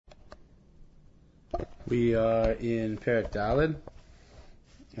We are in Perek Daled,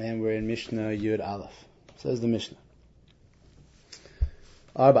 and we're in Mishnah Yud Aleph. Says the Mishnah: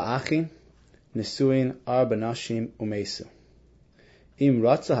 Arba Achin, Nesuin Arba Nashim Umesu. Im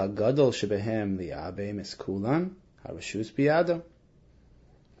Ratza Hagadol Shebehem Li'abeim Es Kulan Harashus Biyado.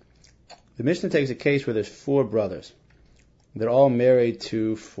 The Mishnah takes a case where there's four brothers. They're all married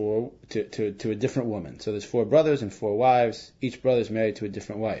to a different woman. So there's four brothers and four wives. Each brother is married to a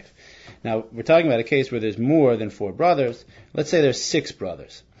different wife. Now, we're talking about a case where there's more than four brothers. Let's say there's six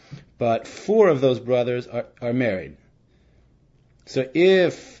brothers. But four of those brothers are married. So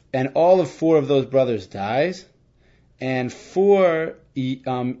and all of four of those brothers dies, and four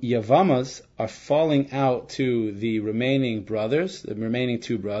Yevamos are falling out to the remaining brothers, the remaining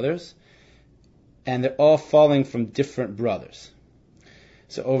two brothers, and they're all falling from different brothers.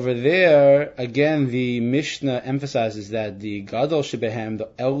 So over there, again, the Mishnah emphasizes that the Gadol Shebehem, the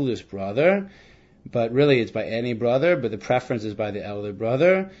eldest brother, but really it's by any brother, but the preference is by the elder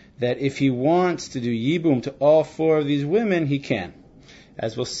brother, that if he wants to do Yibum to all four of these women, he can.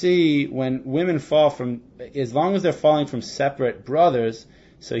 As we'll see, when women fall from, as long as they're falling from separate brothers,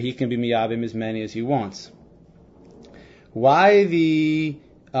 so he can be miyabim as many as he wants. Why the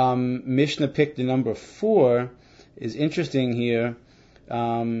Mishnah picked the number 4 is interesting here.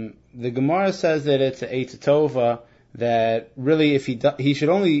 The Gemara says that it's an Eitz Tova, that really if he should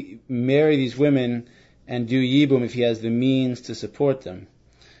only marry these women and do Yibum if he has the means to support them.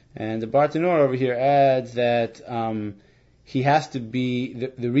 And the Bartanor over here adds that he has to be,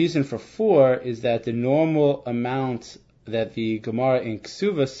 the reason for 4 is that the normal amount that the Gemara in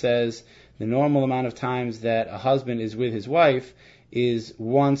Ksuva says, the normal amount of times that a husband is with his wife is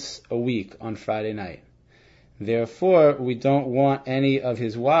once a week on Friday night. Therefore, we don't want any of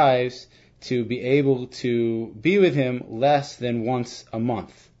his wives to be able to be with him less than once a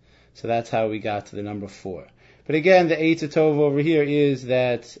month. So that's how we got to the number 4. But again, the Eitz Tov over here is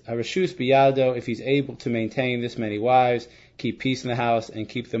that Harashus Biyado, if he's able to maintain this many wives, keep peace in the house, and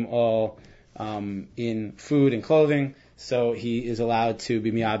keep them all in food and clothing, so he is allowed to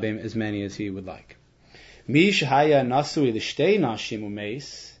be miyabim as many as he would like. Mi shehaya nasui l'shtei nashim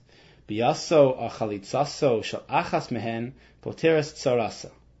umeis, biyaso achalitzaso shel achas mehen poteres tzarasa.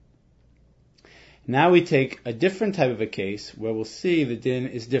 Now we take a different type of a case where we'll see the din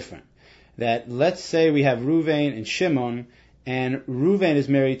is different. That let's say we have Ruvain and Shimon, and Ruvain is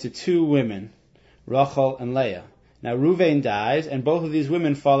married to two women, Rachel and Leah. Now Ruvain dies, and both of these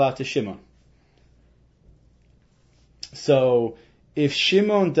women fall out to Shimon. So if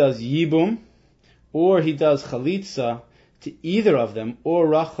Shimon does Yibum, or he does Chalitza to either of them, or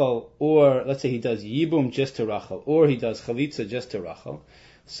Rachel, or let's say he does Yibum just to Rachel, or he does Chalitza just to Rachel,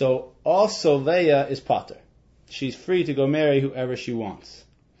 so also Leah is Pater. She's free to go marry whoever she wants.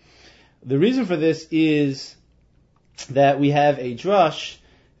 The reason for this is that we have a drush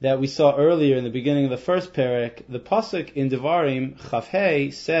that we saw earlier in the beginning of the first perek. The pasuk in Devarim,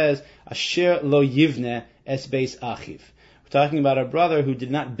 Chavhei, says, Asher lo yivne es beis achiv. We're talking about a brother who did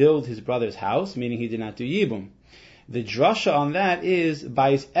not build his brother's house, meaning he did not do Yibum. The drasha on that is,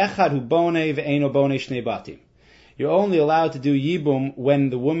 Bais echad hu bone ve'eno bone shnei batim. You're only allowed to do Yibum when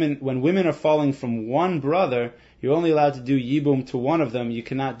women are falling from one brother. You're only allowed to do Yibum to one of them. You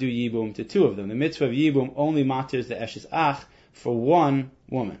cannot do Yibum to two of them. The mitzvah of Yibum only matters the Eshes Ach for one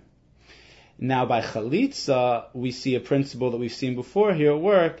woman. Now by Chalitza, we see a principle that we've seen before here at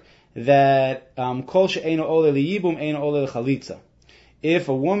work, that Kol she'eino ole liyibum, eino ole l'chalitza. If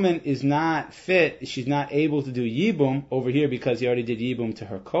a woman is not fit, she's not able to do Yibum over here because he already did Yibum to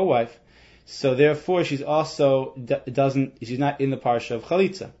her co-wife, so therefore she's also she's not in the parsha of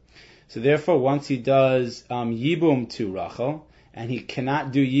Chalitza. So therefore, once he does Yibum to Rachel, and he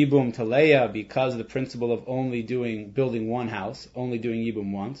cannot do Yibum to Leah because of the principle of only building one house, only doing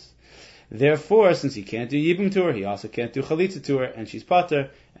Yibum once. Therefore, since he can't do Yibum to her, he also can't do Chalitza to her, and she's Pater,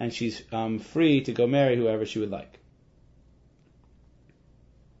 and she's free to go marry whoever she would like.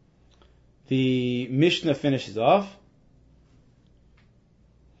 The Mishnah finishes off.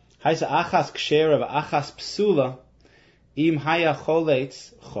 Haisa achas kshera v'achas psula, im haya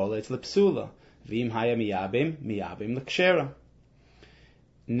choletz lepsula, v'im haya miyabim l'kshera.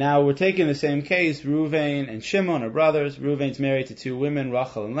 Now we're taking the same case. Ruvain and Shimon are brothers. Ruvain's married to two women,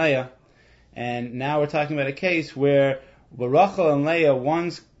 Rachel and Leah. And now we're talking about a case where Rachel and Leah,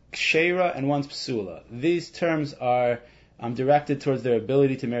 one's kshera and one's psula. These terms are directed towards their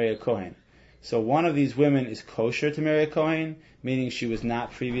ability to marry a Kohen. So one of these women is kosher to marry a Kohen, meaning she was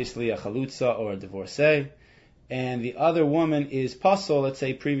not previously a chalutza or a divorcee. And the other woman is pasol, let's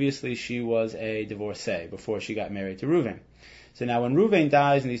say previously she was a divorcee before she got married to Reuven. So now when Reuven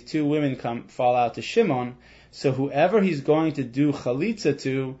dies and these two women fall out to Shimon, so whoever he's going to do chalitza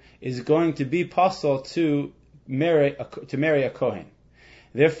to is going to be possible to marry a Kohen.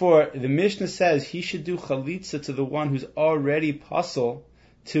 Therefore, the Mishnah says he should do chalitza to the one who's already possible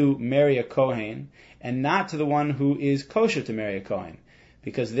to marry a Kohen, and not to the one who is kosher to marry a Kohen.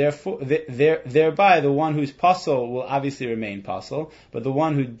 Because thereby the one who's possible will obviously remain possible, but the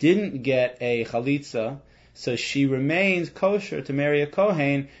one who didn't get a chalitza, so she remains kosher to marry a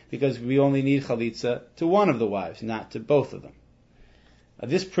Kohen, because we only need chalitza to one of the wives, not to both of them.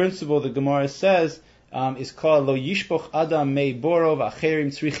 This principle, the Gemara says, is called lo yishpoch adam mei boro v'acherim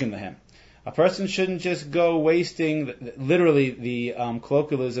tzrichim lehem. A person shouldn't just go wasting, literally the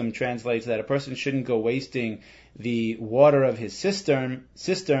colloquialism translates that a person shouldn't go wasting the water of his cistern,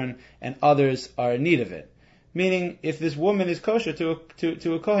 and others are in need of it. Meaning, if this woman is kosher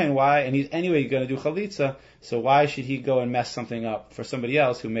to a Kohen, why, and he's anyway going to do chalitza, so why should he go and mess something up for somebody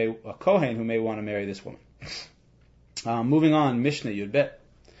else a Kohen who may want to marry this woman? Moving on, Mishnah Yud Bet.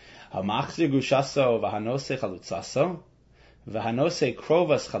 Hamachzir gushaso v'hanose chalutzaso v'hanose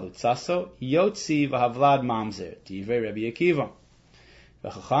krovas chalutzaso yotzi v'havlad mamzer divrei Rabbi Akiva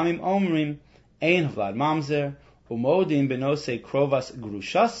v'chachamim omrim ein havlad mamzer umodim benose krovas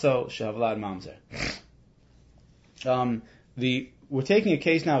grushaso shehavlad mamzer. We're taking a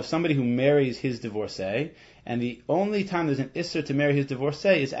case now of somebody who marries his divorcee, and the only time there's an isser to marry his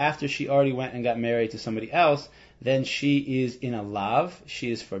divorcee is after she already went and got married to somebody else. Then she is in a lav. She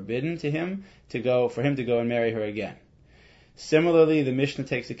is forbidden for him to go and marry her again. Similarly, the Mishnah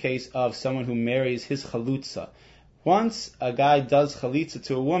takes a case of someone who marries his chalutza. Once a guy does chalitza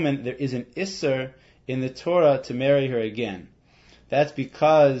to a woman, there is an isser in the Torah to marry her again. That's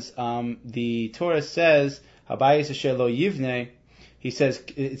because the Torah says habayis asher lo yivnei. It says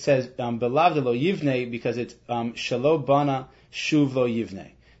belavda lo yivnei because it's shelo bana shuv lo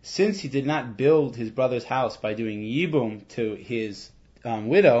yivnei. Since he did not build his brother's house by doing yibum to his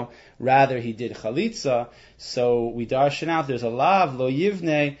widow, rather he did chalitza, so we darshan out there's a lav lo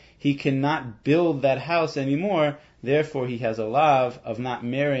yivnei, he cannot build that house anymore, therefore he has a lav of not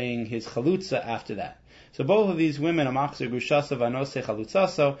marrying his chalutza after that. So both of these women, Amachzir Gushasa Vanose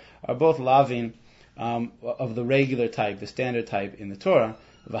Chalutzaso, are both lavin of the regular type, the standard type in the Torah.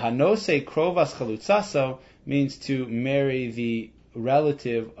 Vahanose Krovas Chalutzaso means to marry the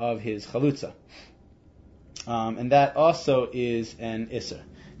relative of his chalutza. And that also is an isser.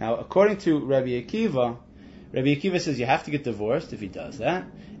 Now, according to Rabbi Akiva says you have to get divorced if he does that.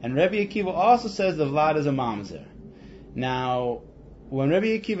 And Rabbi Akiva also says the vlad is a mamzer. Now, when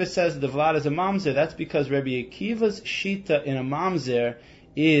Rabbi Akiva says the vlad is a mamzer, that's because Rabbi Akiva's shita in a mamzer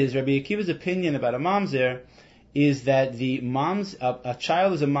is, Rabbi Akiva's opinion about a mamzer is that a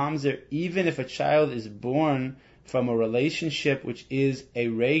child is a mamzer even if a child is born from a relationship which is a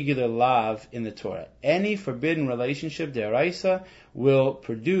regular lav in the Torah. Any forbidden relationship, deraisa, will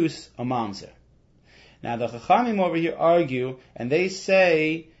produce a mamzer. Now the Chachamim over here argue, and they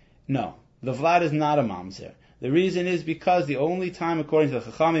say, no, the vlad is not a mamzer. The reason is because the only time, according to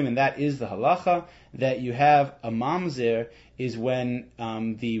the Chachamim, and that is the halacha, that you have a mamzer is when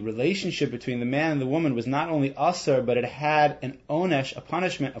the relationship between the man and the woman was not only asr, but it had an onesh, a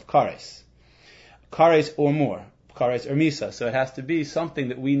punishment of kares or more, kares or misa. So it has to be something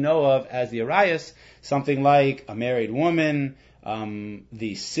that we know of as the arayas, something like a married woman,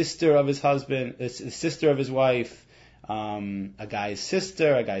 the sister of his husband, the sister of his wife, a guy's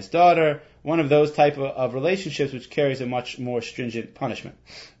sister, a guy's daughter, one of those type of relationships which carries a much more stringent punishment.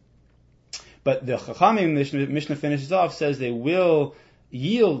 But the Chachamim, Mishnah finishes off, says they will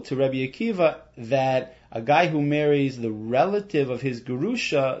yield to Rabbi Akiva that a guy who marries the relative of his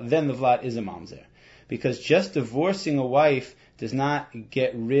gerusha, then the vlad is a mamzer. Because just divorcing a wife does not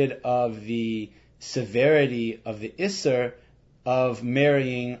get rid of the severity of the isser of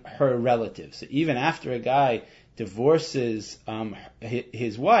marrying her relative. So even after a guy divorces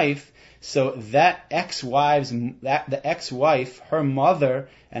his wife, so that the ex-wife, her mother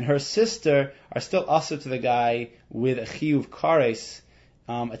and her sister are still also to the guy with a chiyuv kares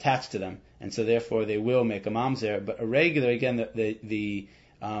attached to them, and so therefore they will make a mamzer. But a regular, again, the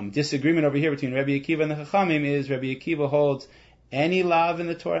disagreement over here between Rabbi Akiva and the Chachamim is Rabbi Akiva holds any lav in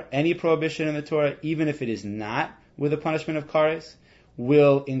the Torah, any prohibition in the Torah, even if it is not with a punishment of kares,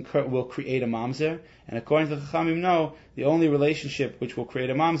 will create a mamzer. And according to the Chachamim, no, the only relationship which will create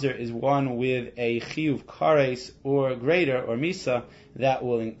a mamzer is one with a chiyuv kares or greater or misa that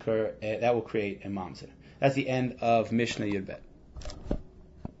will create a mamzer. That's the end of Mishnah Yud Bet.